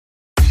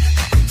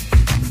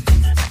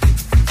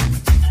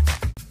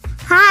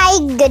Hi,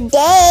 good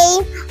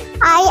day.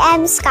 I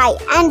am Sky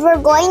and we're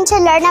going to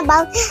learn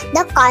about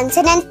the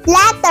consonant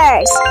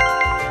letters.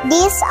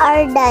 These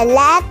are the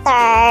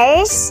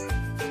letters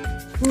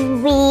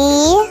B,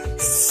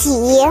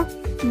 C,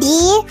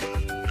 D,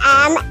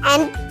 M,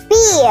 and P.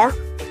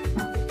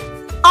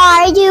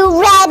 Are you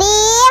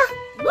ready?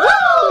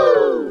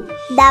 Woo!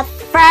 The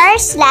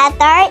first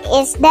letter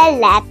is the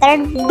letter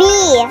B.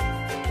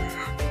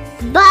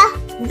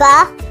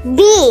 B.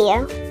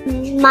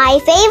 My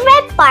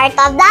favorite part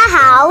of the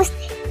house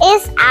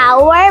is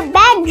our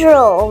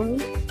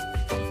bedroom.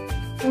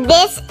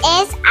 This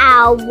is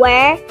our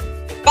bed.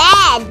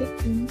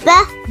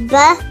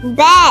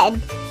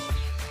 Bed.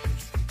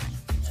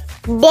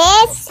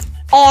 This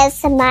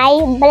is my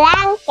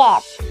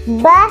blanket.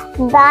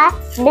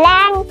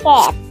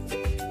 Blanket.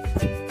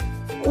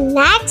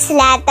 Next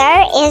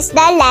letter is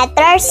the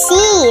letter C.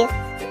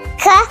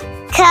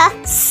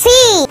 C.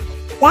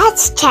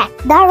 Let's check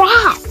the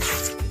rap.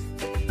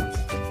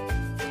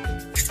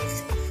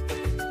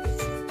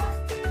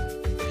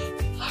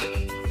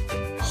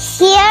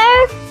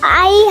 Here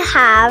I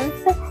have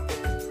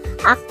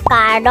a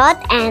carrot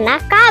and a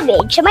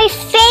cabbage. My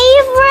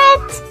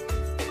favorite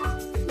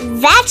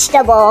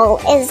vegetable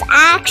is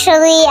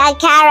actually a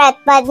carrot,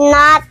 but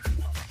not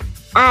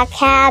a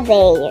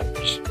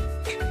cabbage.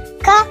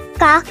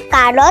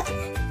 Carrot,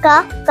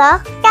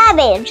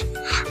 cabbage.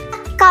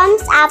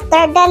 Comes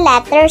after the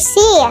letter C.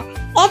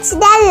 It's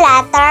the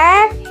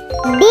letter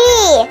D.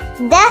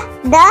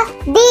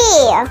 D.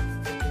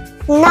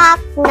 Knock,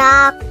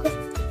 knock.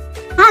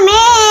 Come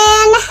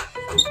in.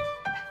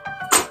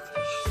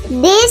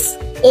 This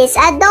is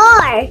a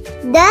door.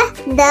 The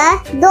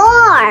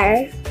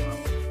door.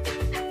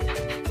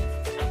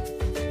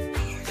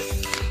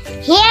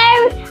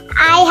 Here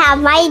I have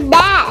my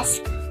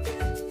desk.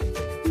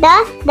 The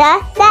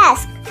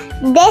desk.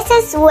 This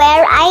is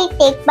where I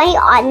take my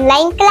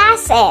online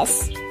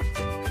classes.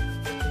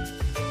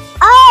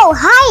 Oh,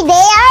 hi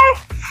there.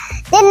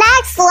 The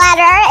next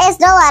letter is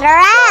the letter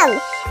M.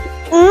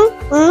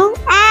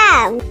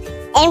 M.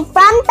 In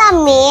front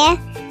of me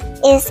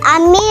is a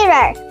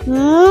mirror.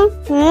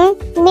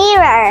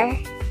 Mirror.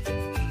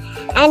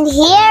 And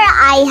here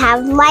I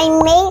have my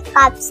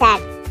makeup set.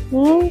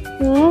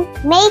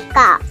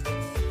 Makeup.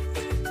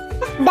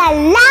 The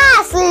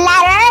last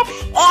letter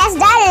is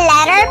the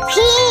letter P.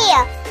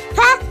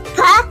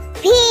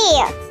 P.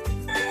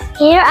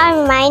 Here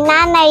are my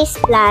nanay's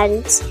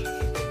plants.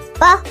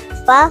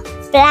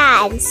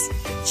 Plants.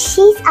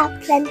 She's a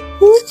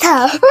plantita.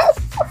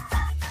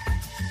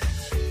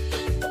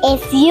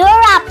 If you're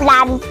a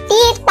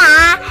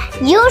plantita,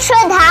 you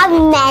should have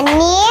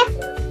many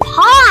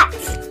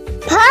pots.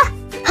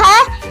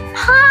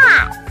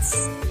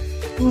 Pots.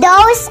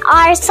 Those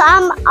are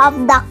some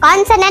of the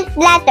consonant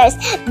letters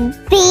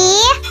B,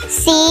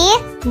 C,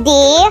 D,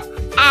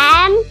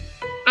 M,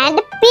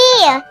 and P.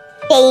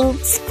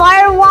 Thanks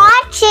for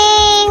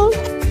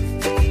watching.